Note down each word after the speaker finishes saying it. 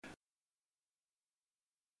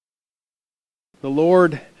the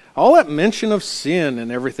Lord, all that mention of sin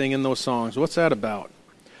and everything in those songs, what's that about?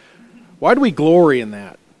 Why do we glory in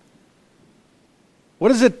that?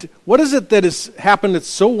 What is it that has happened that's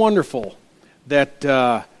so wonderful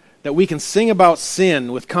that we can sing about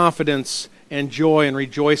sin with confidence and joy and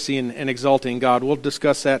rejoicing and exalting God? We'll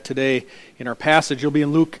discuss that today in our passage. It'll be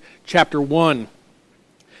in Luke chapter 1,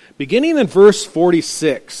 beginning in verse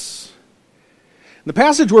 46. The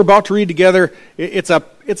passage we're about to read together, it's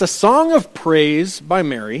a song of praise by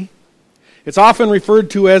Mary. It's often referred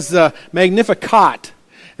to as the Magnificat.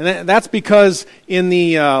 And that's because in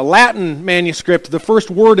the Latin manuscript, the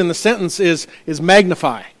first word in the sentence is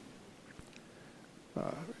magnify.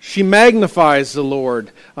 She magnifies the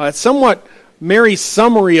Lord. It's somewhat Mary's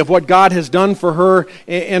summary of what God has done for her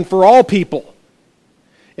and for all people.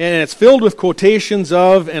 And it's filled with quotations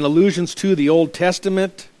of and allusions to the Old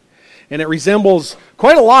Testament. And it resembles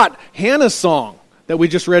quite a lot Hannah's song that we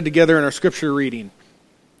just read together in our scripture reading.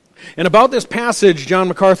 And about this passage, John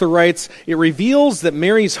MacArthur writes, it reveals that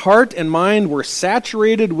Mary's heart and mind were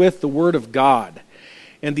saturated with the Word of God.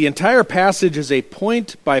 And the entire passage is a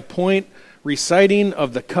point-by-point reciting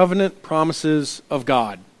of the covenant promises of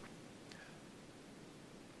God.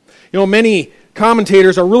 You know, many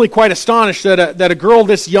commentators are really quite astonished that a girl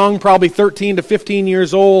this young, probably 13 to 15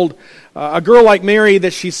 years old, a girl like Mary,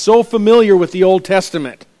 that she's so familiar with the Old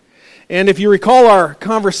Testament. And if you recall our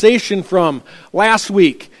conversation from last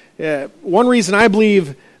week, one reason I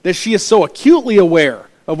believe that she is so acutely aware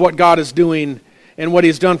of what God is doing and what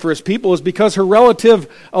He's done for His people is because her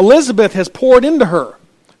relative Elizabeth has poured into her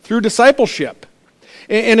through discipleship.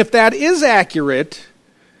 And if that is accurate,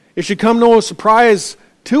 it should come no surprise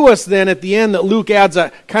to us then at the end that Luke adds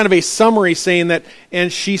a kind of a summary saying that,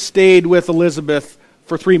 and she stayed with Elizabeth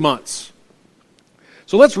for 3 months.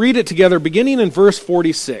 So let's read it together, beginning in verse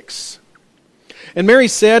 46. And Mary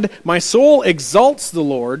said, "My soul exalts the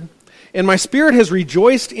Lord, and my spirit has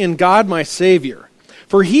rejoiced in God my Savior,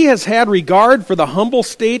 for He has had regard for the humble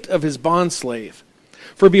state of His bondslave.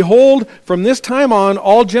 For behold, from this time on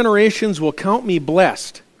all generations will count me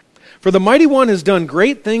blessed. For the Mighty One has done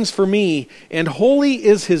great things for me, and holy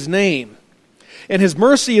is His name. And His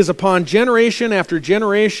mercy is upon generation after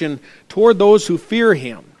generation toward those who fear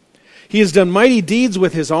Him. He has done mighty deeds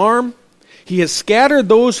with His arm. He has scattered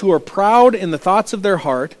those who are proud in the thoughts of their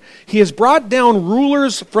heart. He has brought down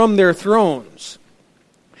rulers from their thrones,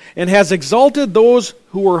 and has exalted those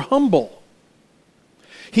who were humble.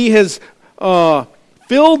 He has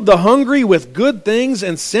filled the hungry with good things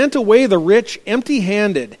and sent away the rich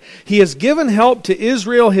empty-handed. He has given help to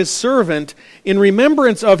Israel His servant in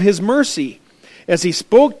remembrance of His mercy, as He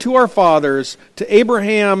spoke to our fathers, to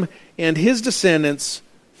Abraham and his descendants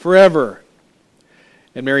forever."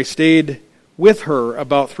 And Mary stayed with her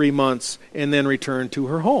about 3 months and then returned to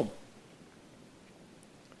her home.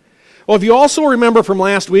 Well, if you also remember from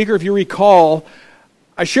last week, or if you recall,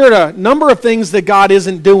 I shared a number of things that God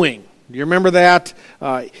isn't doing. Do you remember that?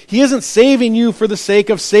 He isn't saving you for the sake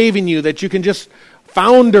of saving you, that you can just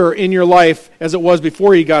founder in your life as it was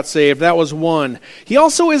before you got saved. That was one. He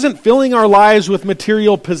also isn't filling our lives with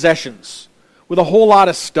material possessions, with a whole lot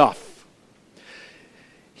of stuff.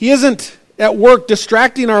 He isn't at work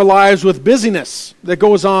distracting our lives with busyness that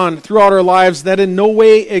goes on throughout our lives that in no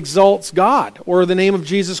way exalts God or the name of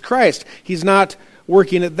Jesus Christ. He's not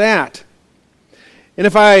working at that. And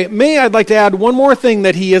if I may, I'd like to add one more thing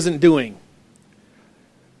that He isn't doing.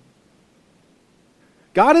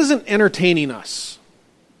 God isn't entertaining us.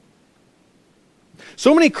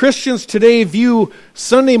 So many Christians today view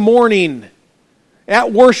Sunday morning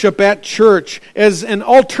at worship at church as an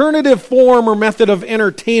alternative form or method of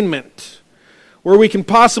entertainment, where we can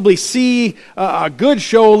possibly see a good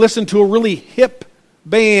show, listen to a really hip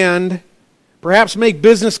band, perhaps make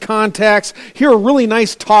business contacts, hear a really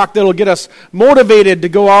nice talk that'll get us motivated to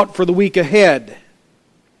go out for the week ahead.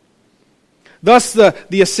 Thus,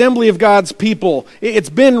 the assembly of God's people, it's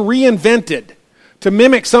been reinvented to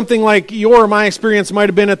mimic something like your or my experience might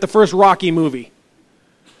have been at the first Rocky movie.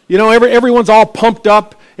 You know, everyone's all pumped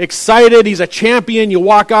up, excited, he's a champion, you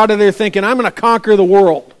walk out of there thinking, I'm going to conquer the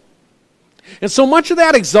world. And so much of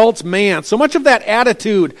that exalts man. So much of that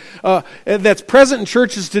attitude that's present in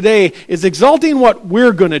churches today is exalting what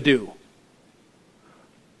we're going to do,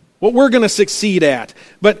 what we're going to succeed at.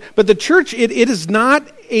 But the church, it is not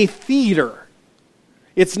a theater.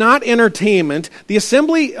 It's not entertainment. The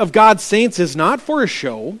assembly of God's saints is not for a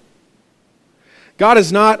show. God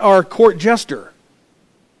is not our court jester.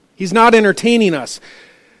 He's not entertaining us.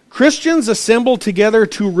 Christians assemble together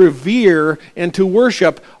to revere and to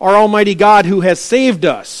worship our Almighty God who has saved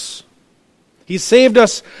us. He's saved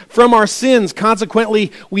us from our sins.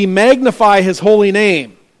 Consequently, we magnify His holy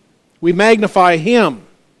name. We magnify Him.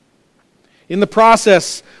 In the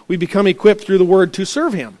process, we become equipped through the Word to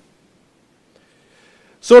serve Him.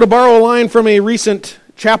 So to borrow a line from a recent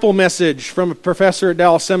chapel message from a professor at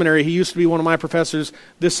Dallas Seminary, he used to be one of my professors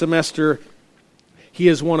this semester. He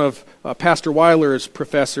is one of Pastor Weiler's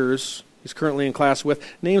professors. He's currently in class with.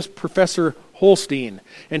 Name's Professor Holstein.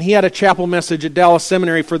 And he had a chapel message at Dallas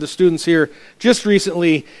Seminary for the students here just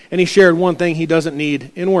recently, and he shared one thing he doesn't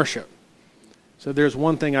need in worship. So there's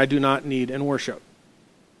one thing I do not need in worship,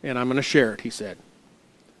 and I'm going to share it, he said.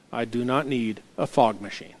 I do not need a fog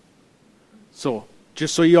machine. So,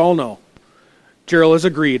 just so you all know, Gerald has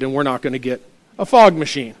agreed, and we're not going to get a fog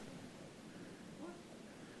machine.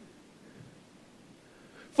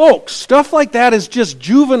 Folks, stuff like that is just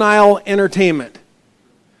juvenile entertainment.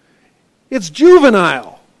 It's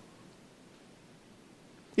juvenile.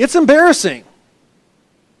 It's embarrassing.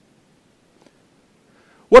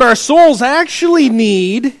 What our souls actually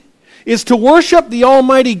need is to worship the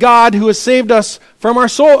Almighty God who has saved us from our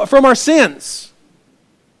sins.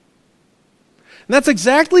 And that's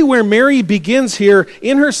exactly where Mary begins here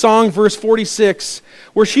in her song, verse 46,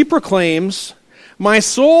 where she proclaims, "My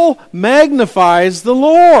soul magnifies the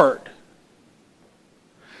Lord."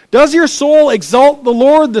 Does your soul exalt the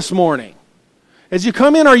Lord this morning? As you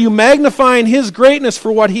come in, are you magnifying His greatness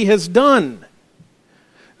for what He has done?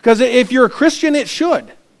 Because if you're a Christian, it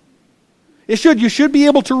should. It should. You should be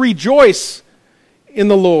able to rejoice in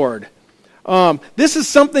the Lord. This is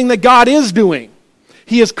something that God is doing.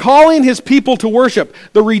 He is calling His people to worship.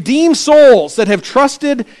 The redeemed souls that have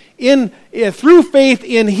trusted through faith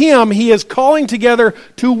in Him, He is calling together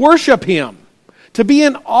to worship Him, to be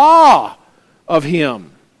in awe of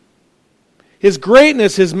Him. His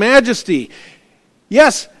greatness, His majesty.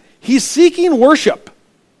 Yes, He's seeking worship.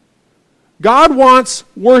 God wants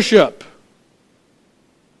worship.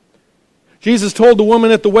 Jesus told the woman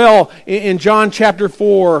at the well in John chapter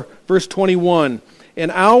 4, verse 21, "An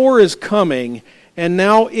hour is coming, and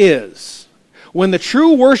now is, when the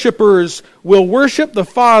true worshipers will worship the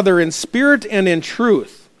Father in spirit and in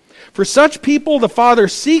truth. For such people the Father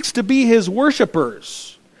seeks to be His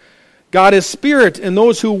worshipers. God is spirit, and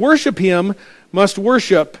those who worship Him must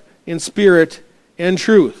worship in spirit and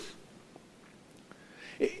truth."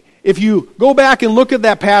 If you go back and look at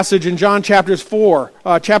that passage in John chapter 4,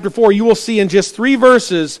 you will see in just 3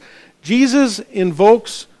 verses, Jesus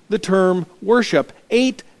invokes the term worship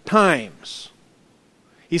 8 times.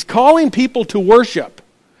 He's calling people to worship.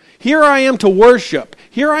 Here I am to worship.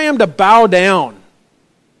 Here I am to bow down.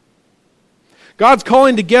 God's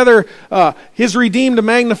calling together His redeemed to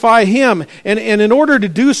magnify Him. And in order to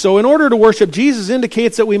do so, in order to worship, Jesus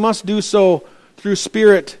indicates that we must do so through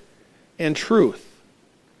spirit and truth.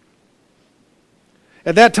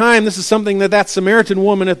 At that time, this is something that Samaritan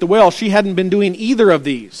woman at the well, she hadn't been doing either of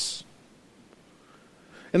these.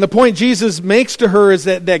 And the point Jesus makes to her is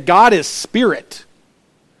that God is spirit.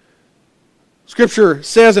 Scripture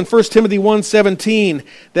says in 1 Timothy 1:17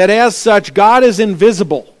 that as such, God is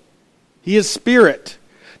invisible. He is spirit.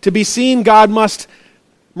 To be seen, God must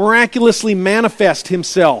miraculously manifest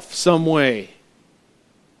Himself some way.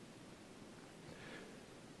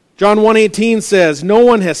 John 1:18 says, "No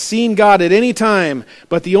one has seen God at any time,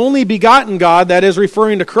 but the only begotten God," that is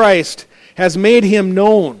referring to Christ, "has made Him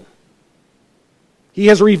known." He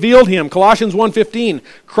has revealed Him. Colossians 1:15,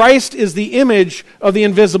 Christ is the image of the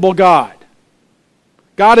invisible God.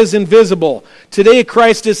 God is invisible. Today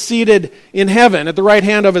Christ is seated in heaven at the right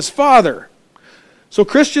hand of His Father. So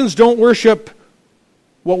Christians don't worship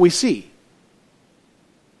what we see.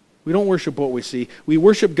 We don't worship what we see. We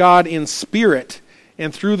worship God in spirit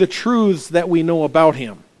and through the truths that we know about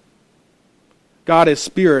Him. God is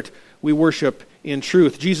spirit. We worship in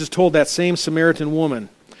truth. Jesus told that same Samaritan woman,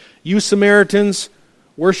 "You Samaritans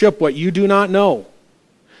worship what you do not know.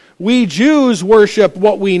 We Jews worship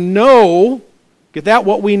what we know." Get that?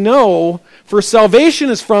 What we know, for salvation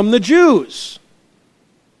is from the Jews.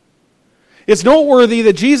 It's noteworthy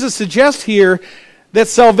that Jesus suggests here that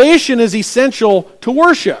salvation is essential to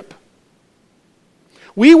worship.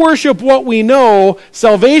 We worship what we know.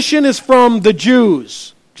 Salvation is from the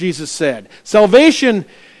Jews, Jesus said. Salvation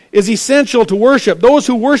is essential to worship. Those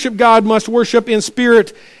who worship God must worship in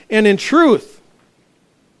spirit and in truth.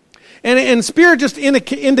 And spirit just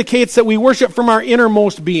indicates that we worship from our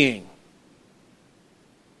innermost being.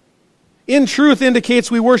 In truth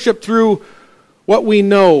indicates we worship through what we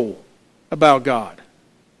know about God.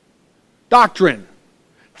 Doctrine.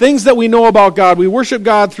 Things that we know about God. We worship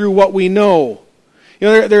God through what we know.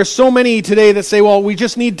 There are so many today that say, well, we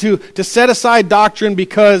just need to set aside doctrine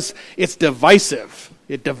because it's divisive.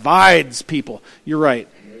 It divides people. You're right.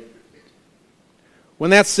 When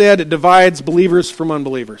that's said, it divides believers from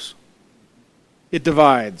unbelievers. It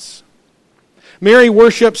divides. Mary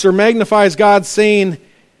worships or magnifies God, saying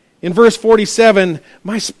in verse 47,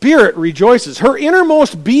 my spirit rejoices. Her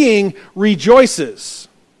innermost being rejoices.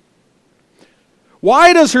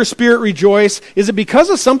 Why does her spirit rejoice? Is it because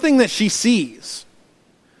of something that she sees?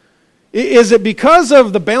 Is it because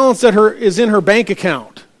of the balance that is in her bank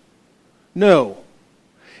account? No.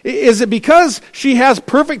 Is it because she has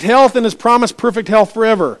perfect health and is promised perfect health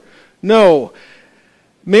forever? No.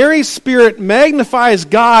 Mary's spirit magnifies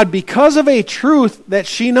God because of a truth that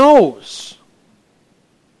she knows.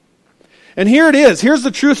 And here it is. Here's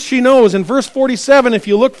the truth she knows. In verse 47, if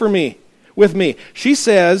you look with me, she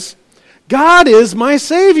says, God is my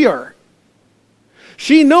Savior.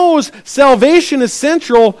 She knows salvation is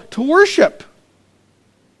central to worship.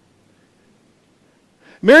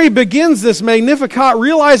 Mary begins this Magnificat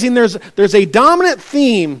realizing there's a dominant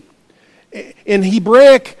theme in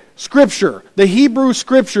Hebraic Scripture, the Hebrew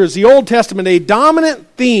Scriptures, the Old Testament, a dominant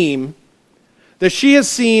theme that she has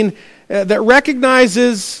seen that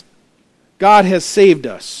recognizes God has saved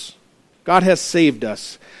us. God has saved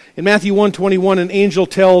us. In Matthew 1:21, an angel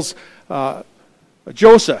tells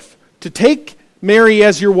Joseph to take Mary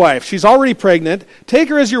as your wife. She's already pregnant. Take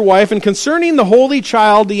her as your wife. And concerning the holy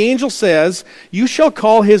child, the angel says, you shall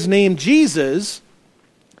call his name Jesus,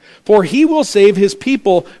 for he will save his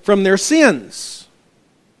people from their sins.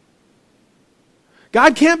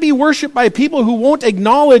 God can't be worshipped by people who won't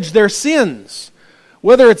acknowledge their sins.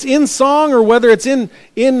 Whether it's in song or whether it's in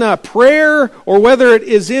prayer or whether it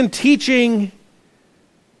is in teaching,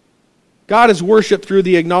 God is worshipped through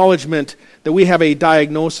the acknowledgement that we have a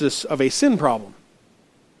diagnosis of a sin problem.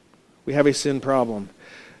 We have a sin problem.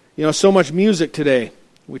 So much music today.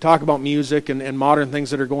 We talk about music and modern things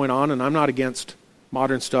that are going on, and I'm not against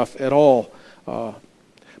modern stuff at all.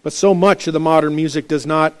 But so much of the modern music does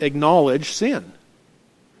not acknowledge sin.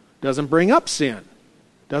 Doesn't bring up sin.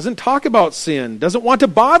 Doesn't talk about sin. Doesn't want to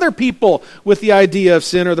bother people with the idea of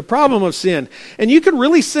sin or the problem of sin. And you could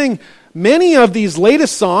really sing many of these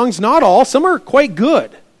latest songs, not all, some are quite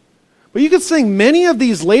good. But you could sing many of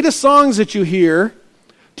these latest songs that you hear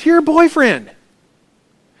to your boyfriend.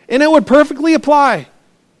 And it would perfectly apply.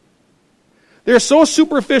 They're so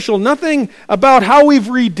superficial. Nothing about how we've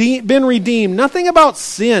been redeemed. Nothing about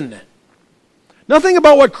sin. Nothing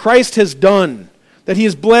about what Christ has done. That he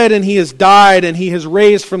has bled and he has died and he has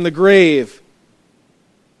raised from the grave.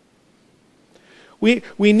 We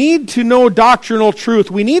need to know doctrinal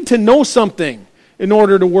truth. We need to know something in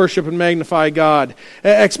order to worship and magnify God.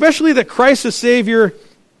 Especially that Christ the Savior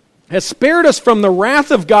has spared us from the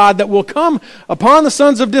wrath of God that will come upon the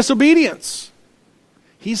sons of disobedience.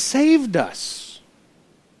 He saved us.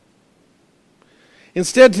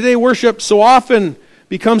 Instead, today worship so often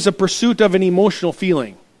becomes a pursuit of an emotional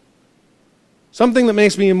feeling. Something that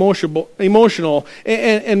makes me emotional.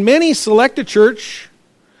 And many select a church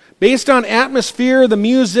based on atmosphere, the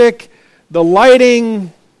music, the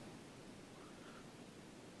lighting,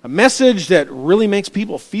 a message that really makes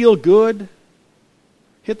people feel good.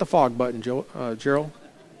 Hit the fog button, Gerald.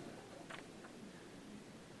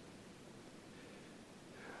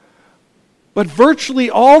 But virtually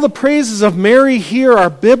all the praises of Mary here are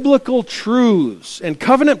biblical truths and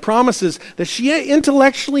covenant promises that she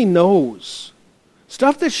intellectually knows.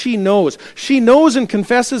 Stuff that she knows. She knows and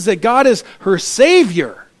confesses that God is her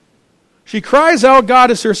Savior. She cries out,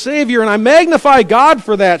 God is her Savior, and I magnify God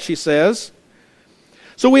for that, she says.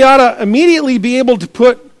 So we ought to immediately be able to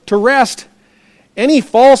put to rest any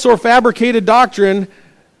false or fabricated doctrine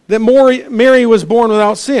that Mary was born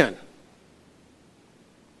without sin.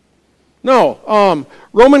 No,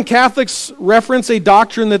 Roman Catholics reference a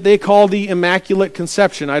doctrine that they call the Immaculate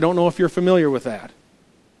Conception. I don't know if you're familiar with that.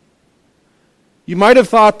 You might have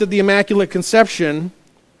thought that the Immaculate Conception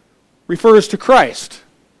refers to Christ.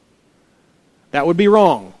 That would be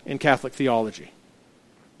wrong in Catholic theology.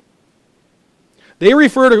 They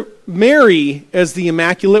refer to Mary as the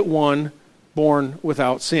Immaculate One born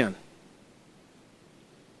without sin.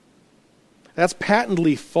 That's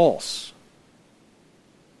patently false.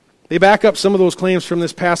 They back up some of those claims from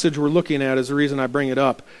this passage we're looking at, is the reason I bring it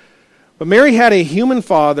up. But Mary had a human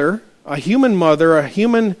father, a human mother, a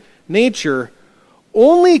human nature.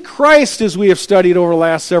 Only Christ, as we have studied over the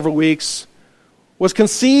last several weeks, was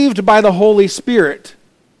conceived by the Holy Spirit.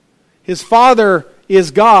 His Father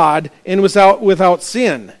is God and was without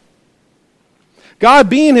sin. God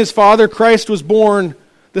being his Father, Christ was born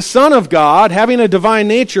the Son of God, having a divine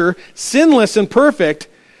nature, sinless and perfect,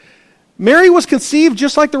 Mary was conceived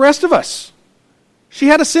just like the rest of us. She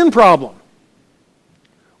had a sin problem.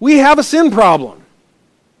 We have a sin problem.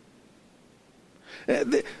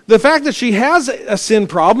 The fact that she has a sin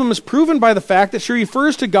problem is proven by the fact that she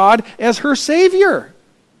refers to God as her Savior.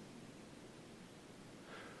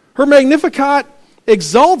 Her Magnificat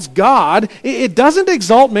exalts God. It doesn't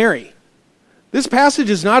exalt Mary. This passage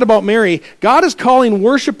is not about Mary. God is calling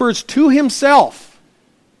worshipers to himself,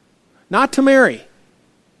 not to Mary.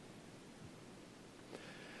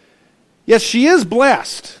 Yes, she is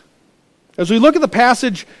blessed. As we look at the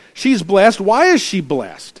passage, she's blessed. Why is she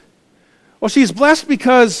blessed? Well, she's blessed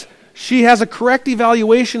because she has a correct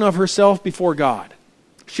evaluation of herself before God.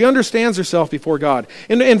 She understands herself before God.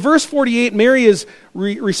 In verse 48, Mary is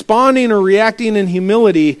responding or reacting in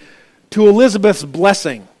humility to Elizabeth's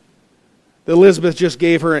blessing that Elizabeth just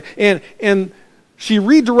gave her. And she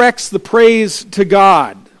redirects the praise to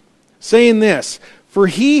God, saying this, "For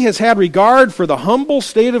he has had regard for the humble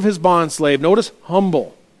state of his bondslave." Notice,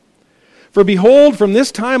 humble. "For behold, from this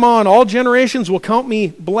time on, all generations will count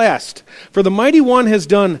me blessed. For the Mighty One has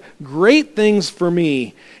done great things for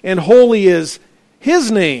me, and holy is his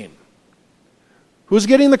name." Who's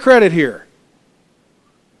getting the credit here?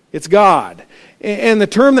 It's God. And the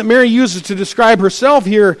term that Mary uses to describe herself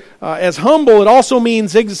here as humble, it also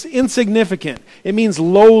means insignificant. It means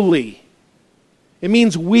lowly. It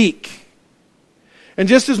means weak. And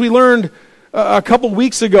just as we learned a couple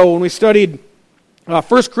weeks ago when we studied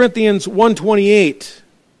 1 Corinthians 1:28,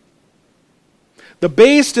 the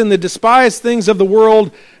based and the despised things of the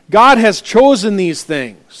world, God has chosen these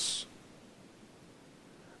things.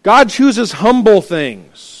 God chooses humble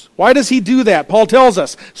things. Why does he do that? Paul tells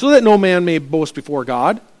us, so that no man may boast before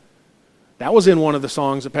God. That was in one of the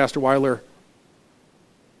songs that Pastor Weiler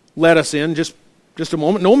led us in just a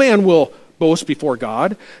moment. No man will boast before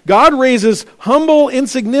God. God raises humble,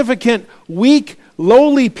 insignificant, weak,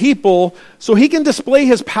 lowly people so he can display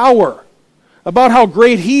his power about how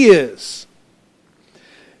great he is.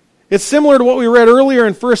 It's similar to what we read earlier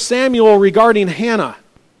in 1 Samuel regarding Hannah.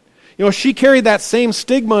 You know, she carried that same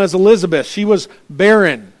stigma as Elizabeth. She was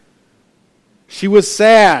barren. She was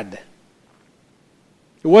sad.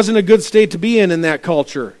 It wasn't a good state to be in that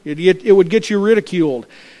culture. It would get you ridiculed.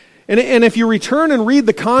 And if you return and read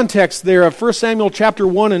the context there of 1 Samuel chapter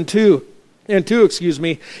 1 and 2,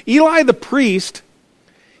 Eli the priest,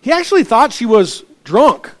 he actually thought she was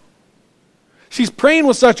drunk. She's praying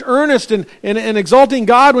with such earnest and exalting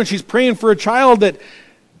God when she's praying for a child that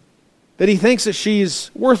he thinks that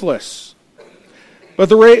she's worthless. But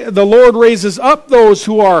the Lord raises up those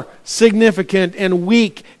who are significant and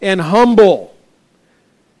weak and humble.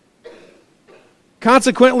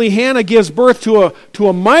 Consequently, Hannah gives birth to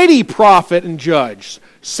a mighty prophet and judge,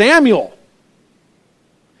 Samuel.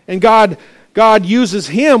 And God uses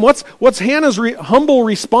him. What's Hannah's humble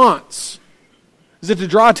response? Is it to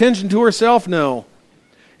draw attention to herself? No.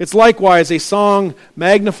 It's likewise a song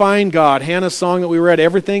magnifying God. Hannah's song that we read,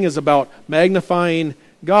 everything is about magnifying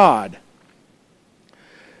God.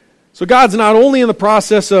 So God's not only in the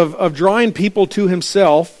process of drawing people to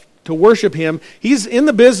himself, to worship him, he's in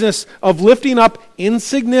the business of lifting up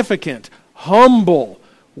insignificant, humble,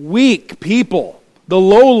 weak people, the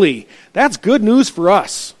lowly. That's good news for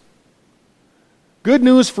us. Good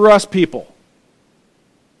news for us people.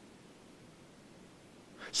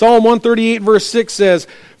 Psalm 138 verse 6 says,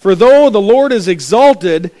 "For though the Lord is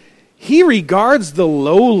exalted, he regards the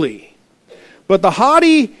lowly, but the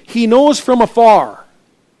haughty he knows from afar."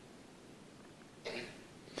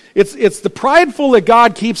 It's the prideful that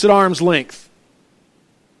God keeps at arm's length.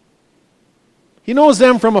 He knows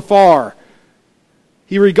them from afar.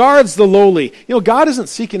 He regards the lowly. You know, God isn't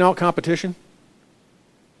seeking out competition.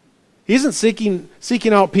 He isn't seeking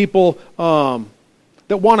out people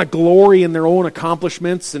that want to glory in their own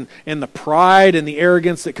accomplishments and the pride and the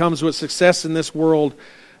arrogance that comes with success in this world.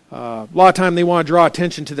 A lot of time they want to draw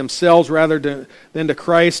attention to themselves rather than to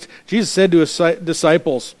Christ. Jesus said to his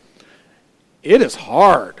disciples, "It is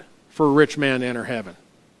hard for a rich man to enter heaven."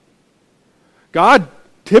 God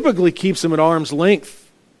typically keeps him at arm's length.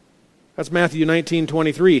 That's Matthew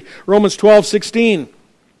 19:23. Romans 12:16.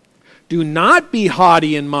 "Do not be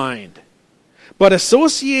haughty in mind, but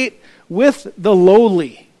associate with the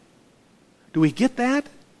lowly." Do we get that?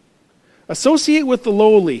 Associate with the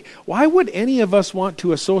lowly. Why would any of us want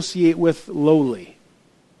to associate with lowly?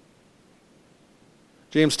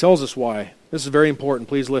 James tells us why. This is very important.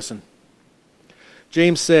 Please listen.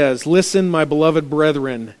 James says, "Listen, my beloved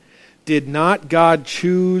brethren, did not God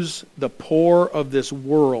choose the poor of this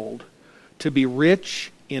world to be rich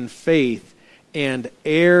in faith and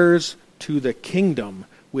heirs to the kingdom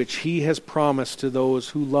which he has promised to those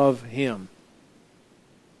who love him.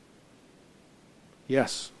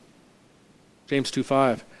 Yes. James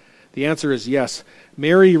 2:5. The answer is yes.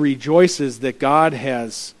 Mary rejoices that God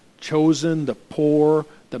has chosen the poor,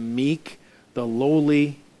 the meek, the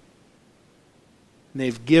lowly. And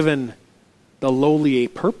they've given the lowly a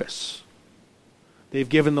purpose. They've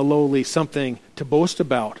given the lowly something to boast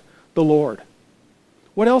about, the Lord.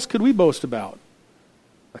 What else could we boast about?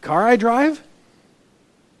 The car I drive?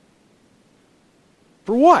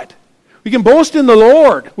 For what? We can boast in the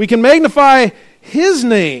Lord. We can magnify his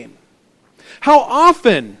name. How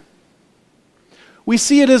often we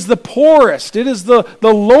see it as the poorest, it is the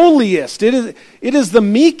lowliest, it is the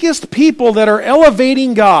meekest people that are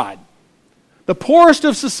elevating God. The poorest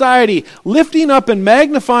of society, lifting up and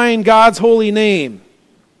magnifying God's holy name.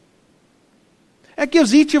 That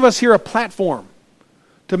gives each of us here a platform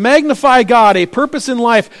to magnify God, a purpose in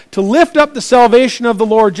life, to lift up the salvation of the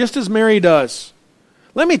Lord just as Mary does.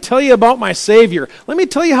 Let me tell you about my Savior. Let me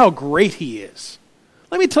tell you how great he is.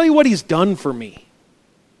 Let me tell you what he's done for me.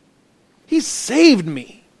 He's saved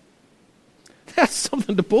me. That's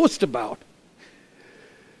something to boast about.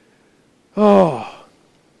 Oh.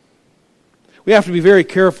 We have to be very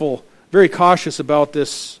careful, very cautious about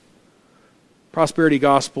this prosperity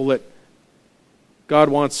gospel that God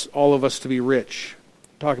wants all of us to be rich.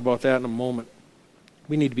 We'll talk about that in a moment.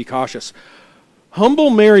 We need to be cautious.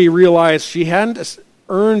 Humble Mary realized she hadn't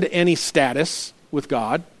earned any status with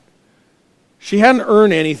God. She hadn't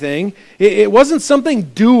earned anything. It wasn't something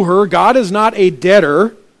due her. God is not a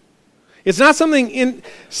debtor. It's not something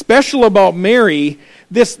special about Mary.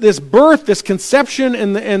 This birth, this conception,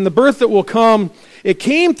 and the birth that will come, it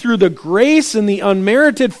came through the grace and the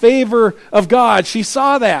unmerited favor of God. She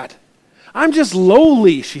saw that. I'm just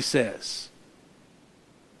lowly, she says.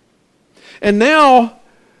 And now,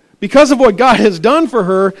 because of what God has done for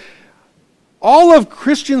her, all of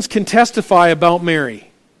Christians can testify about Mary.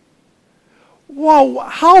 Wow,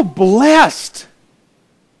 how blessed!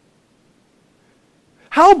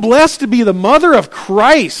 How blessed to be the mother of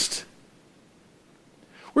Christ.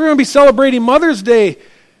 We're going to be celebrating Mother's Day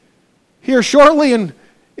here shortly, and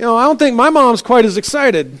I don't think my mom's quite as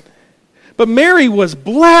excited. But Mary was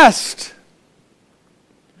blessed.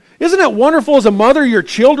 Isn't it wonderful as a mother, your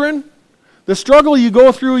children? The struggle you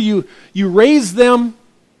go through, you raise them.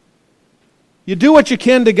 You do what you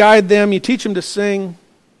can to guide them. You teach them to sing,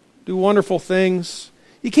 do wonderful things.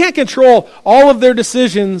 You can't control all of their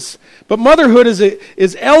decisions, but motherhood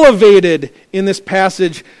is elevated in this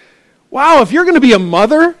passage. Wow, if you're going to be a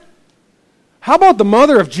mother, how about the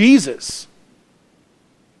mother of Jesus?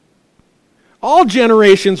 All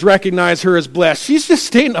generations recognize her as blessed. She's just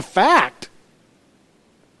stating a fact.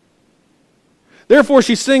 Therefore,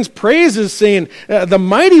 she sings praises, saying, the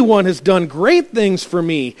Mighty One has done great things for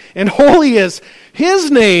me, and holy is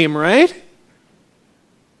his name, right?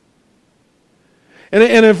 And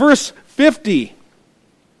in verse 50,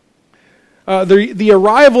 the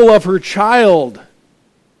arrival of her child,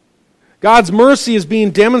 God's mercy is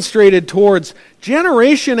being demonstrated towards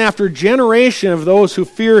generation after generation of those who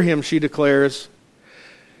fear him, she declares.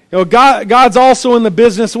 God's also in the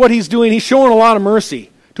business. What he's doing, he's showing a lot of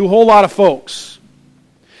mercy to a whole lot of folks.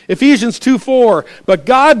 Ephesians 2:4, but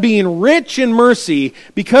God being rich in mercy,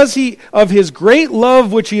 because of his great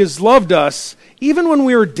love which he has loved us, even when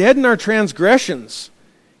we were dead in our transgressions,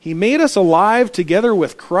 he made us alive together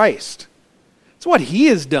with Christ. It's what he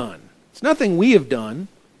has done. It's nothing we have done.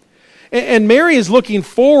 And Mary is looking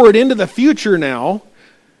forward into the future now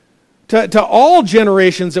to all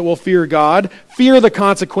generations that will fear God, fear the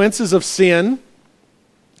consequences of sin,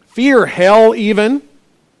 fear hell even,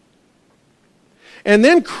 and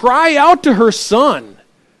then cry out to her son.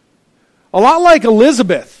 A lot like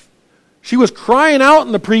Elizabeth. She was crying out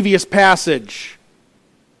in the previous passage.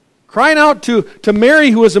 Crying out to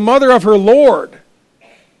Mary, who was the mother of her Lord,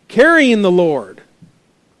 carrying the Lord.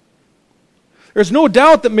 There's no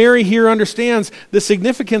doubt that Mary here understands the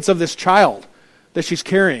significance of this child that she's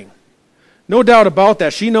carrying. No doubt about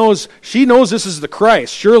that. She knows this is the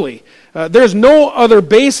Christ, surely. There's no other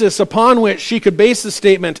basis upon which she could base the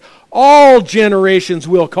statement, all generations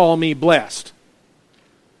will call me blessed.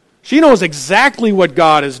 She knows exactly what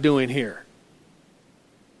God is doing here.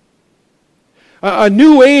 A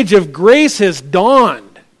new age of grace has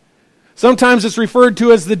dawned. Sometimes it's referred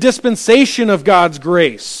to as the dispensation of God's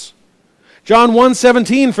grace. John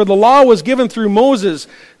 1:17, for the law was given through Moses.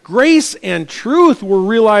 Grace and truth were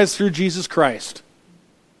realized through Jesus Christ.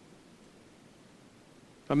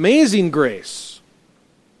 Amazing grace.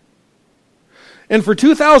 And for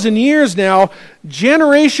 2,000 years now,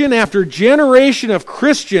 generation after generation of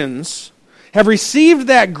Christians have received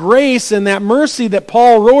that grace and that mercy that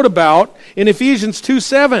Paul wrote about in Ephesians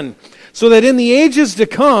 2:7, so that in the ages to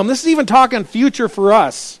come, this is even talking future for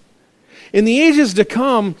us, in the ages to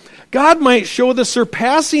come, God might show the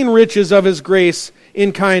surpassing riches of His grace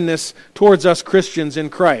in kindness towards us Christians in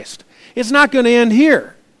Christ. It's not going to end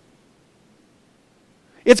here.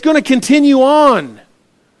 It's going to continue on.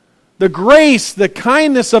 The grace, the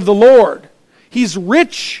kindness of the Lord. He's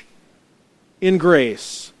rich in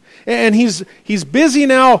grace. And He's busy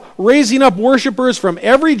now raising up worshipers from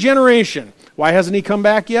every generation. Why hasn't He come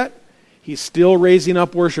back yet? He's still raising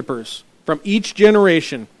up worshipers from each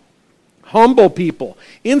generation. Humble people,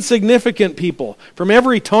 insignificant people from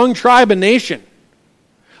every tongue, tribe, and nation.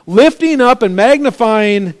 Lifting up and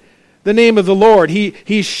magnifying the name of the Lord.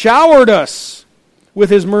 He showered us with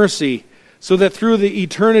His mercy so that through the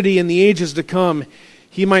eternity and the ages to come,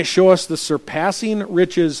 He might show us the surpassing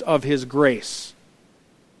riches of His grace.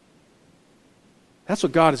 That's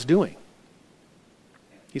what God is doing.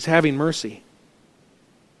 He's having mercy.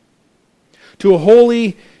 To a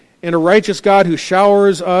holy and a righteous God who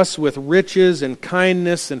showers us with riches and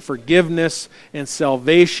kindness and forgiveness and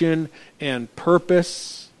salvation and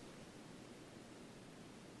purpose.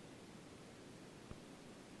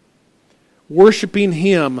 Worshiping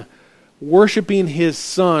Him, worshiping His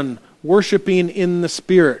Son, worshiping in the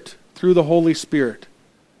Spirit, through the Holy Spirit.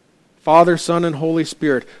 Father, Son, and Holy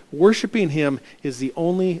Spirit. Worshiping Him is the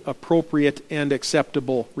only appropriate and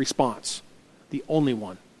acceptable response. The only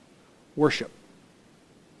one. Worship.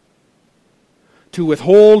 To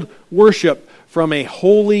withhold worship from a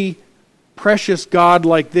holy, precious God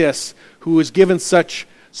like this, who is given such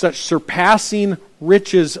surpassing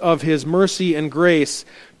riches of His mercy and grace,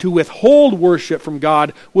 to withhold worship from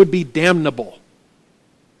God would be damnable.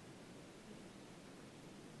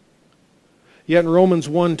 Yet in Romans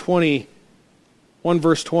 1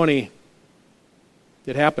 verse 20,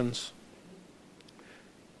 it happens.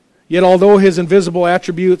 Yet although His invisible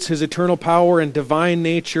attributes, His eternal power and divine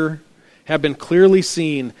nature have been clearly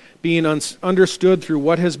seen, being understood through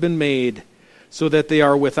what has been made, so that they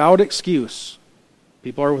are without excuse.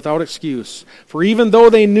 People are without excuse. For even though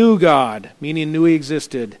they knew God, meaning knew He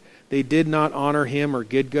existed, they did not honor Him or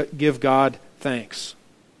give God thanks.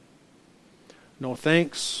 No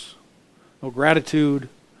thanks, no gratitude,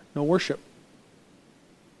 no worship.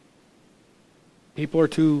 People are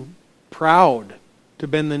too proud to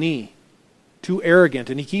bend the knee, too arrogant,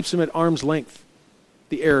 and He keeps them at arm's length,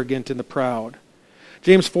 the arrogant and the proud.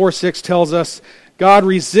 James 4:6 tells us, God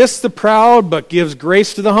resists the proud but gives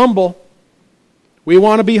grace to the humble. We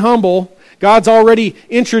want to be humble. God's already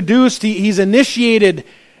introduced, He's initiated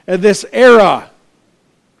this era.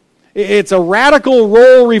 It's a radical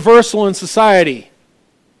role reversal in society.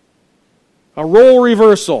 A role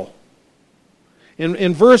reversal.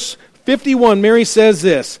 In verse 51, Mary says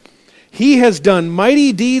this, He has done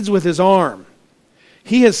mighty deeds with His arm.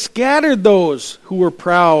 He has scattered those who were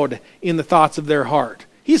proud in the thoughts of their heart.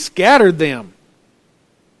 He scattered them.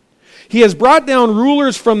 He has brought down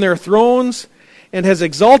rulers from their thrones and has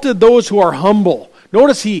exalted those who are humble.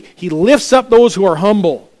 Notice He lifts up those who are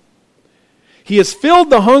humble. He has filled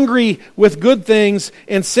the hungry with good things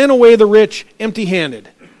and sent away the rich empty-handed.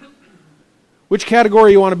 Which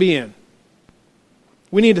category you want to be in?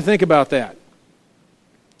 We need to think about that.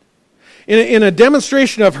 In a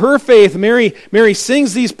demonstration of her faith, Mary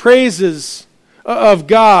sings these praises of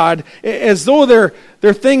God as though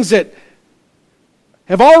they're things that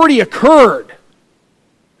have already occurred.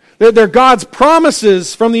 They're God's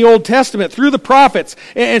promises from the Old Testament through the prophets.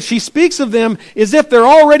 And she speaks of them as if they're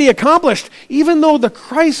already accomplished, even though the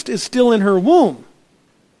Christ is still in her womb.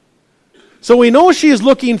 So we know she is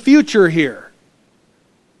looking future here.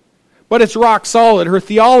 But it's rock solid. Her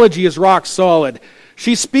theology is rock solid.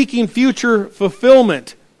 She's speaking future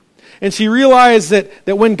fulfillment. And she realized that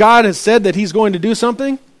when God has said that He's going to do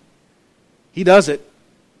something, He does it.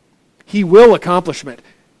 He will accomplish it.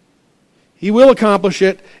 He will accomplish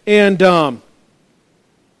it. And,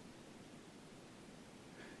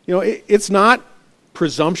 it's not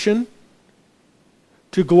presumption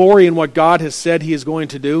to glory in what God has said He is going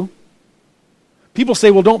to do. People say,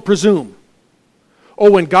 well, don't presume. Oh,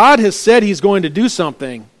 when God has said He's going to do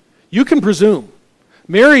something, you can presume.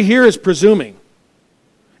 Mary here is presuming,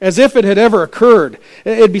 as if it had ever occurred.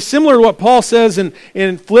 It'd be similar to what Paul says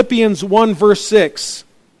in Philippians 1 verse 6.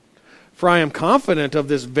 For I am confident of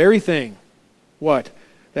this very thing. What?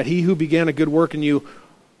 That He who began a good work in you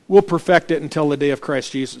will perfect it until the day of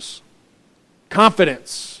Christ Jesus.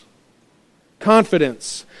 Confidence.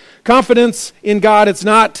 Confidence. Confidence in God, it's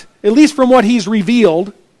not, at least from what He's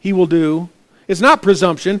revealed He will do, it's not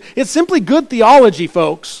presumption. It's simply good theology,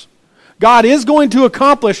 folks. God is going to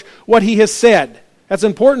accomplish what He has said. That's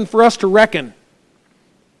important for us to reckon.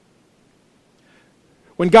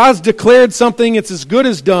 When God's declared something, it's as good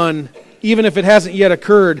as done, even if it hasn't yet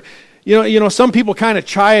occurred. You know, some people kind of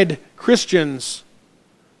chide Christians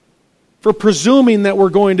for presuming that we're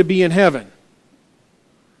going to be in heaven.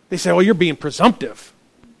 They say, well, you're being presumptive.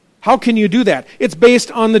 How can you do that? It's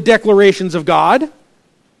based on the declarations of God.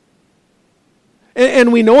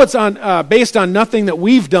 And we know it's based on nothing that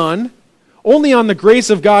we've done, only on the grace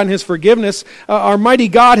of God and His forgiveness. Our mighty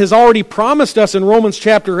God has already promised us in Romans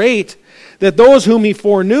chapter 8 that those whom He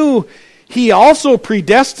foreknew, He also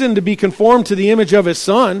predestined to be conformed to the image of His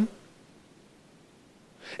Son.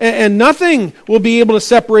 And nothing will be able to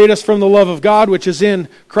separate us from the love of God, which is in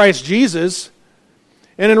Christ Jesus.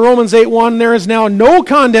 And in Romans 8:1, there is now no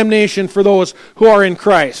condemnation for those who are in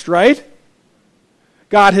Christ, right?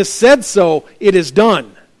 God has said so, it is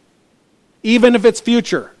done, even if it's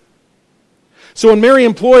future. So when Mary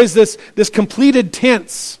employs this completed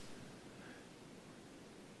tense,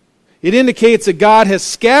 it indicates that God has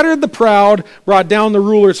scattered the proud, brought down the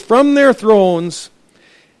rulers from their thrones.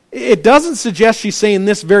 It doesn't suggest she's saying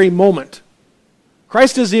this very moment.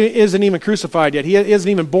 Christ isn't even crucified yet. He isn't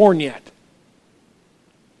even born yet.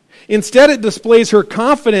 Instead, it displays her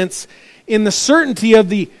confidence in the certainty of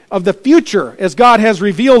the future as God has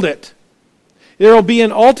revealed it. There will be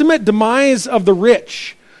an ultimate demise of the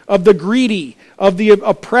rich, of the greedy, of the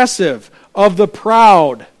oppressive, of the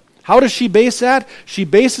proud. How does she base that? She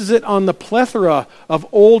bases it on the plethora of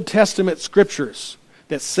Old Testament scriptures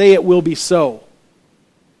that say it will be so.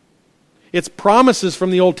 It's promises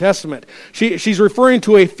from the Old Testament. She's referring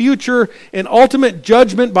to a future and ultimate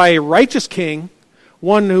judgment by a righteous king,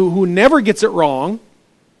 one who never gets it wrong.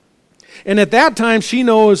 And at that time, she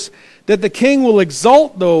knows that the king will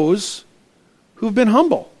exalt those who've been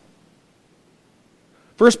humble.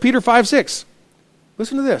 1 Peter 5:6.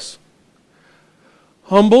 Listen to this.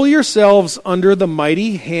 Humble yourselves under the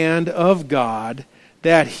mighty hand of God,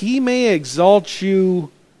 that He may exalt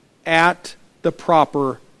you at the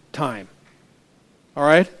proper time. All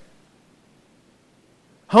right?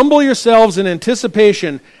 Humble yourselves in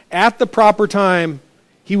anticipation. At the proper time,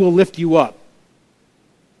 He will lift you up.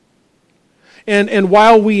 And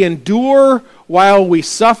while we endure, while we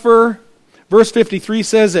suffer, verse 53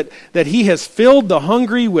 says that He has filled the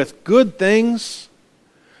hungry with good things.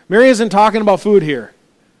 Mary isn't talking about food here.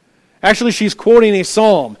 Actually, she's quoting a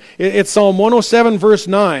psalm. It's Psalm 107, verse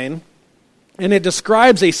 9, and it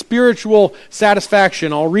describes a spiritual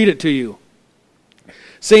satisfaction. I'll read it to you.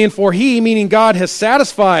 Saying, for He, meaning God, has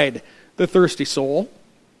satisfied the thirsty soul,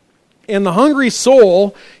 and the hungry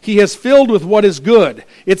soul He has filled with what is good.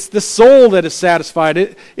 It's the soul that is satisfied.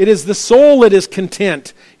 It is the soul that is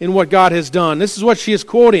content in what God has done. This is what she is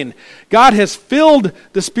quoting. God has filled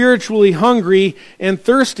the spiritually hungry and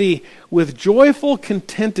thirsty with joyful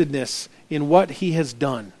contentedness in what He has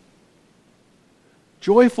done.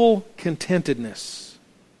 Joyful contentedness.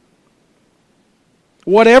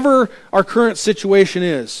 Whatever our current situation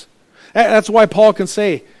is. That's why Paul can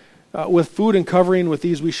say, with food and covering, with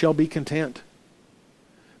these we shall be content.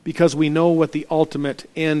 Because we know what the ultimate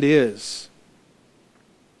end is.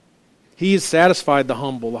 He has satisfied the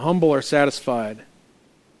humble. The humble are satisfied.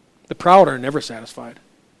 The proud are never satisfied.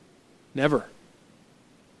 Never.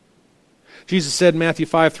 Jesus said in Matthew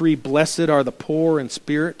 5:3, blessed are the poor in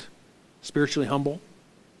spirit, spiritually humble.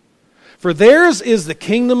 For theirs is the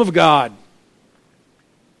kingdom of God.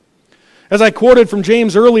 As I quoted from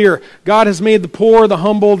James earlier, God has made the poor, the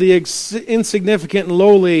humble, the insignificant and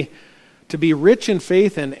lowly to be rich in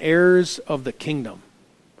faith and heirs of the kingdom.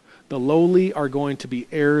 The lowly are going to be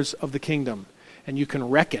heirs of the kingdom. And you can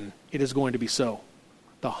reckon it is going to be so.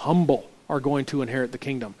 The humble are going to inherit the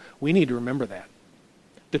kingdom. We need to remember that.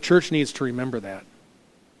 The church needs to remember that.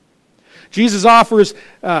 Jesus offers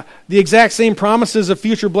the exact same promises of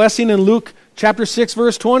future blessing in Luke chapter 6,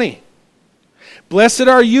 verse 20. Blessed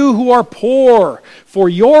are you who are poor, for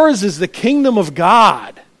yours is the kingdom of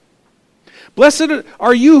God. Blessed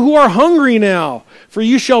are you who are hungry now, for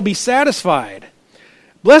you shall be satisfied.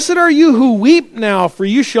 Blessed are you who weep now, for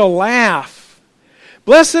you shall laugh.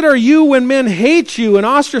 Blessed are you when men hate you and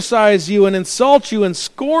ostracize you and insult you and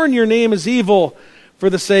scorn your name as evil for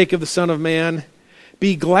the sake of the Son of Man.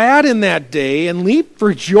 Be glad in that day and leap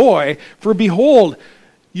for joy, for behold,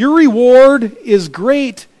 your reward is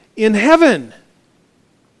great in heaven.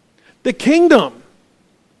 The kingdom.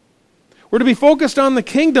 We're to be focused on the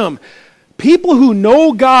kingdom. People who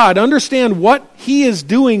know God understand what He is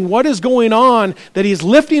doing, what is going on, that He's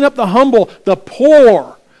lifting up the humble, the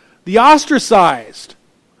poor, the ostracized,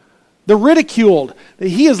 the ridiculed, that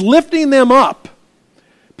He is lifting them up.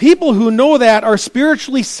 People who know that are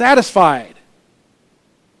spiritually satisfied.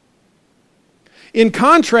 In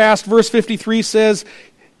contrast, verse 53 says,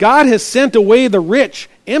 God has sent away the rich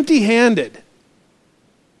empty-handed.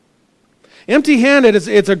 Empty-handed,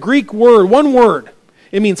 it's a Greek word, one word.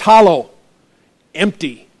 It means hollow,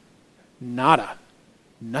 empty, nada,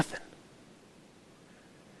 nothing.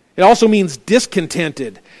 It also means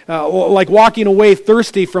discontented, like walking away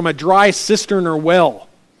thirsty from a dry cistern or well.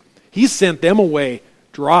 He sent them away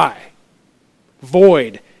dry,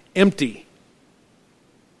 void, empty.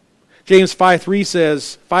 James 5:3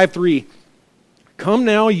 says, 5:3, come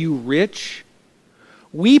now, you rich,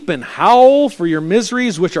 weep and howl for your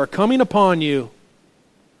miseries which are coming upon you.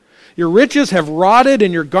 Your riches have rotted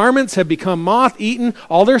and your garments have become moth-eaten,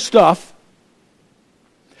 all their stuff.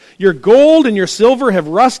 Your gold and your silver have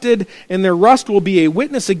rusted, and their rust will be a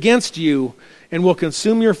witness against you and will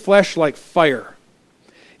consume your flesh like fire.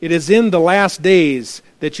 It is in the last days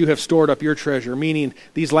that you have stored up your treasure, meaning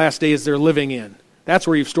these last days they're living in. That's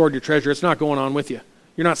where you've stored your treasure. It's not going on with you.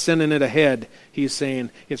 You're not sending it ahead. He's saying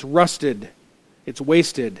it's rusted. It's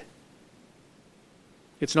wasted.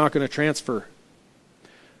 It's not going to transfer.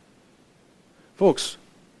 Folks,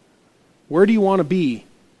 where do you want to be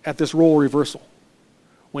at this role reversal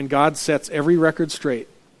when God sets every record straight?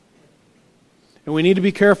 And we need to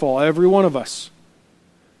be careful, every one of us.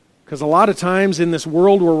 Because a lot of times in this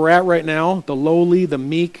world where we're at right now, the lowly, the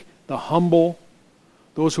meek, the humble,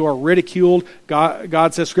 those who are ridiculed,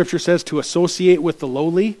 God says, Scripture says, to associate with the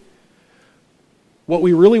lowly. What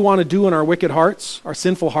we really want to do in our wicked hearts, our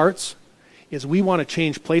sinful hearts, is we want to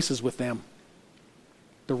change places with them.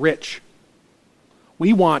 The rich.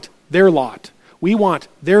 We want their lot. We want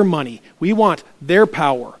their money. We want their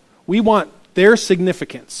power. We want their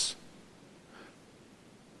significance.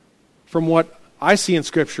 From what I see in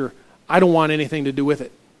Scripture, I don't want anything to do with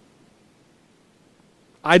it.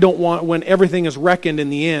 I don't want, when everything is reckoned in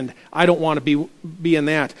the end, I don't want to be in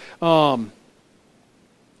that. God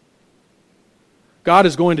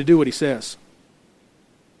is going to do what He says.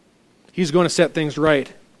 He's going to set things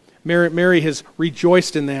right. Mary has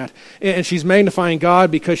rejoiced in that. And she's magnifying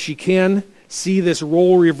God because she can see this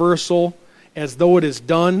role reversal as though it is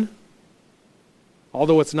done.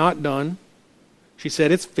 Although it's not done. She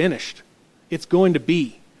said, it's finished. It's going to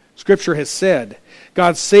be. Scripture has said,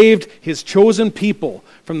 God saved His chosen people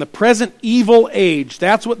from the present evil age.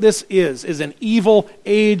 That's what this is an evil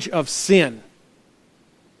age of sin.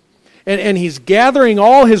 And He's gathering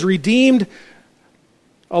all His redeemed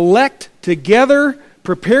elect together,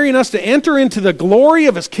 preparing us to enter into the glory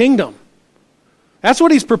of His kingdom. That's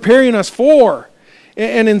what He's preparing us for.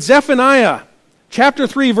 And in Zephaniah chapter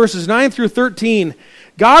 3, verses 9 through 13,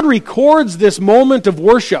 God records this moment of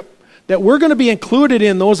worship that we're going to be included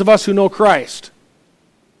in, those of us who know Christ.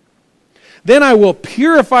 Then I will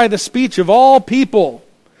purify the speech of all people,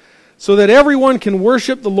 so that everyone can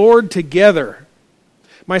worship the Lord together.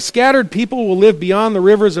 My scattered people will live beyond the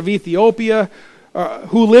rivers of Ethiopia,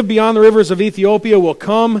 who live beyond the rivers of Ethiopia will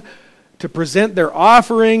come to present their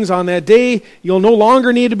offerings. On that day, you'll no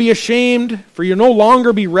longer need to be ashamed, for you'll no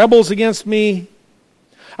longer be rebels against me.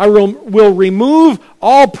 I will remove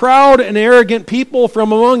all proud and arrogant people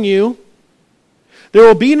from among you. There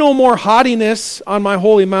will be no more haughtiness on my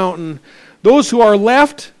holy mountain. Those who are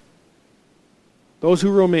left, those who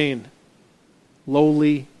remain,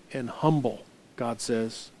 lowly and humble, God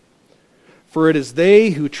says. For it is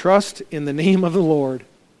they who trust in the name of the Lord,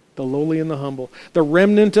 the lowly and the humble. The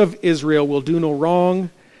remnant of Israel will do no wrong.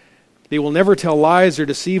 They will never tell lies or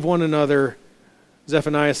deceive one another.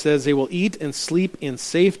 Zephaniah says they will eat and sleep in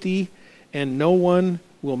safety, and no one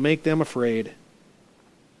will make them afraid.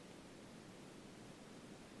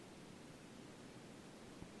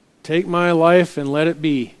 Take my life and let it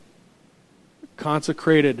be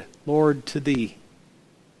consecrated, Lord, to Thee.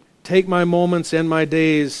 Take my moments and my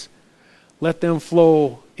days, let them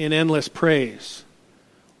flow in endless praise.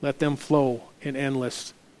 Let them flow in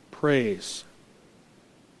endless praise.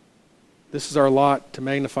 This is our lot, to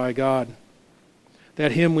magnify God.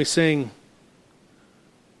 That hymn we sing,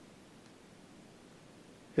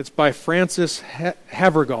 it's by Francis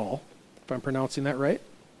Havergal, if I'm pronouncing that right.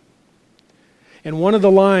 And one of the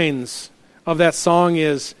lines of that song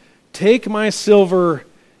is, take my silver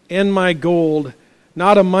and my gold,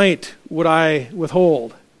 not a mite would I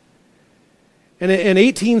withhold. And in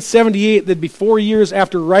 1878, that'd be 4 years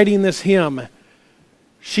after writing this hymn,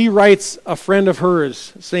 she writes a friend of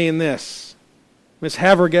hers saying this. Miss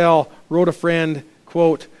Havergal wrote a friend,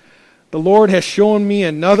 quote, "The Lord has shown me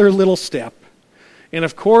another little step, and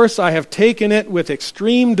of course I have taken it with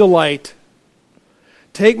extreme delight.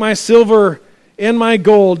 Take my silver and my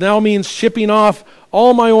gold now means shipping off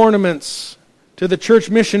all my ornaments to the church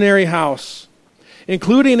missionary house,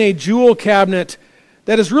 including a jewel cabinet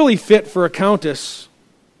that is really fit for a countess,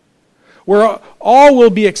 where all will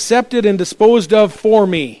be accepted and disposed of for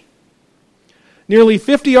me. Nearly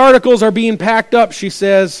 50 articles are being packed up," she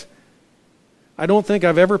says. "I don't think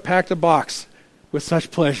I've ever packed a box with such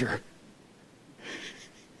pleasure."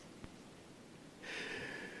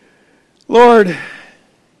 Lord,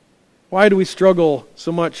 why do we struggle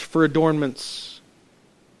so much for adornments?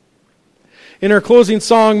 In the closing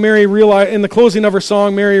of her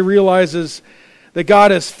song, Mary realizes that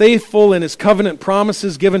God is faithful in his covenant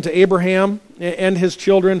promises given to Abraham and his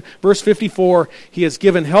children. Verse 54, "He has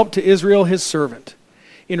given help to Israel, his servant,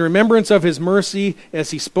 in remembrance of his mercy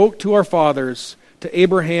as he spoke to our fathers, to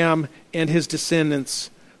Abraham and his descendants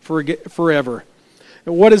forever."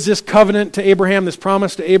 And what is this covenant to Abraham, this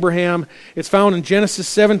promise to Abraham? It's found in Genesis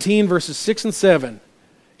 17, verses 6 and 7.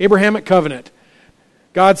 Abrahamic covenant.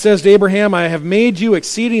 God says to Abraham, "I have made you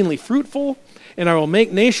exceedingly fruitful, and I will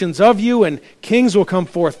make nations of you, and kings will come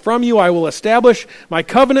forth from you. I will establish my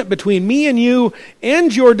covenant between me and you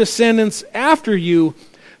and your descendants after you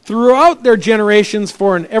throughout their generations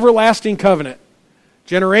for an everlasting covenant."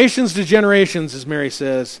 Generations to generations, as Mary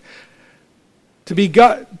says. To be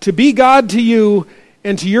God to you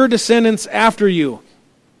and to your descendants after you.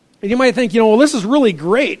 And you might think, well, this is really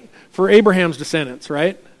great for Abraham's descendants,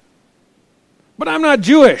 right? But I'm not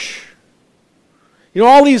Jewish.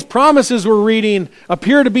 All these promises we're reading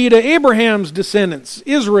appear to be to Abraham's descendants,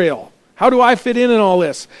 Israel. How do I fit in all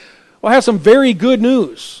this? Well, I have some very good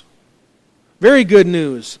news. Very good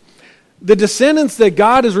news. The descendants that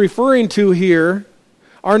God is referring to here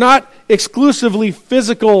are not exclusively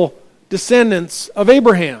physical descendants of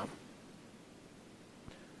Abraham.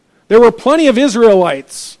 There were plenty of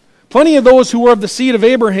Israelites, plenty of those who were of the seed of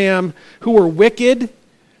Abraham who were wicked,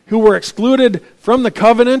 who were excluded from the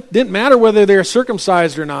covenant. Didn't matter whether they were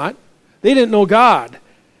circumcised or not. They didn't know God.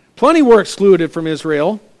 Plenty were excluded from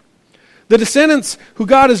Israel. The descendants who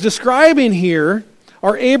God is describing here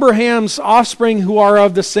are Abraham's offspring who are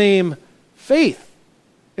of the same faith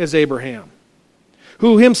as Abraham,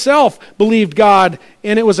 who himself believed God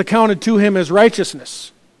and it was accounted to him as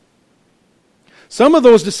righteousness. Some of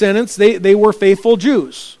those descendants, they were faithful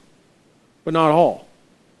Jews, but not all.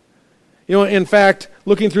 In fact,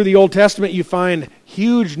 looking through the Old Testament, you find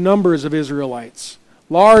huge numbers of Israelites,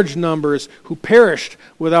 large numbers who perished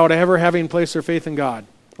without ever having placed their faith in God.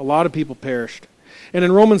 A lot of people perished. And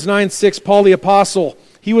in Romans 9:6, Paul the Apostle,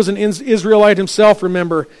 he was an Israelite himself,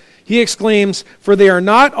 remember, he exclaims, "For they are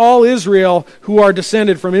not all Israel who are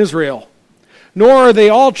descended from Israel, nor are they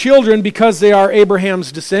all children because they are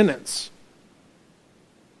Abraham's descendants."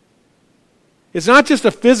 It's not just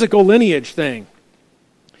a physical lineage thing.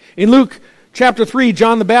 In Luke chapter 3,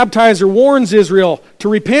 John the Baptizer warns Israel to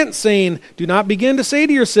repent, saying, "Do not begin to say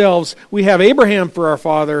to yourselves, 'We have Abraham for our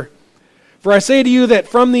father.' For I say to you that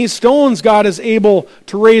from these stones God is able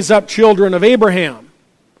to raise up children of Abraham."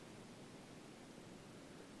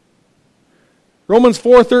 Romans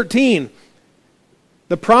 4:13,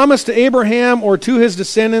 the promise to Abraham or to his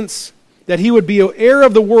descendants that he would be heir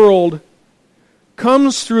of the world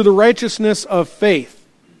comes through the righteousness of faith.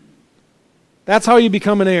 That's how you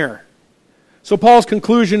become an heir. So Paul's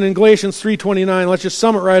conclusion in Galatians 3:29, let's just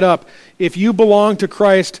sum it right up. If you belong to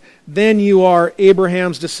Christ, then you are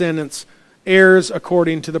Abraham's descendants, heirs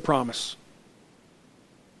according to the promise.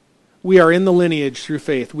 We are in the lineage through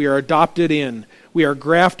faith. We are adopted in. We are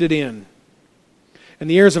grafted in. And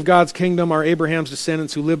the heirs of God's kingdom are Abraham's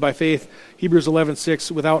descendants who live by faith. Hebrews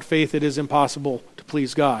 11:6, without faith it is impossible to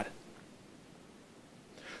please God.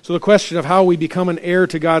 So the question of how we become an heir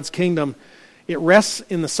to God's kingdom, it rests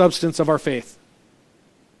in the substance of our faith.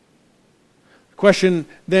 The question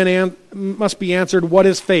then must be answered, what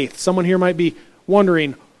is faith? Someone here might be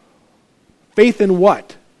wondering, faith in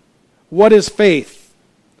what? What is faith?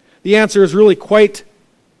 The answer is really quite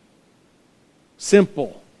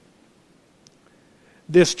simple.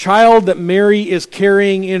 This child that Mary is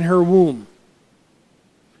carrying in her womb,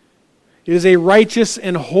 it is a righteous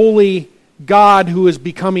and holy God who is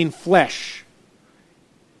becoming flesh.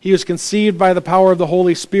 He was conceived by the power of the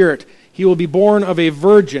Holy Spirit. He will be born of a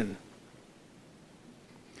virgin.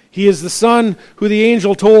 He is the son who the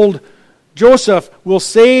angel told Joseph will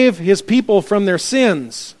save his people from their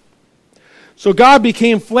sins. So God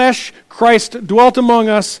became flesh, Christ dwelt among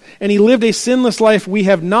us, and he lived a sinless life we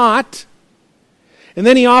have not. And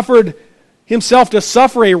then he offered himself to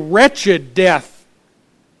suffer a wretched death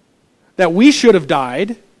that we should have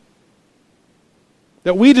died,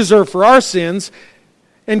 that we deserve for our sins,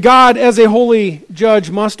 and God, as a holy judge,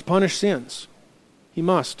 must punish sins. He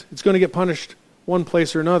must. It's going to get punished one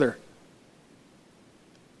place or another.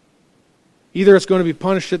 Either it's going to be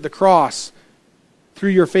punished at the cross through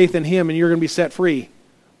your faith in Him and you're going to be set free,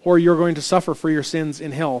 or you're going to suffer for your sins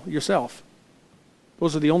in hell yourself.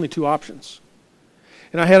 Those are the only two options.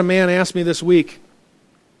 And I had a man ask me this week,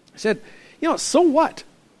 he said, so what?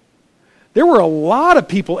 There were a lot of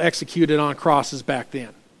people executed on crosses back then.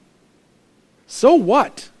 So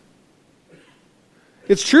what?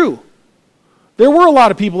 It's true. There were a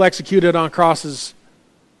lot of people executed on crosses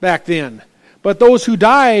back then. But those who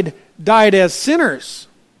died as sinners.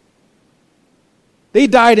 They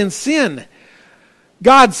died in sin.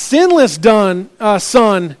 God's sinless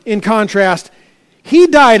Son, in contrast, He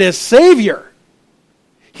died as Savior.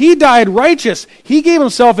 He died righteous. He gave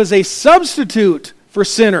Himself as a substitute for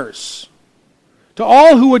sinners, to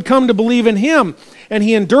all who would come to believe in Him. And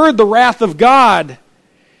He endured the wrath of God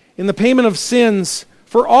in the payment of sins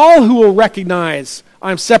for all who will recognize,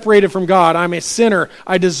 I'm separated from God, I'm a sinner,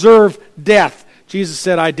 I deserve death. Jesus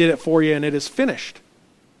said, I did it for you and it is finished.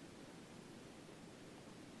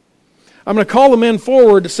 I'm going to call the men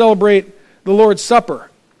forward to celebrate the Lord's Supper.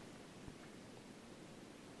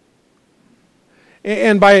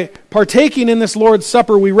 And by partaking in this Lord's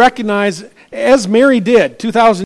Supper, we recognize, as Mary did 2,000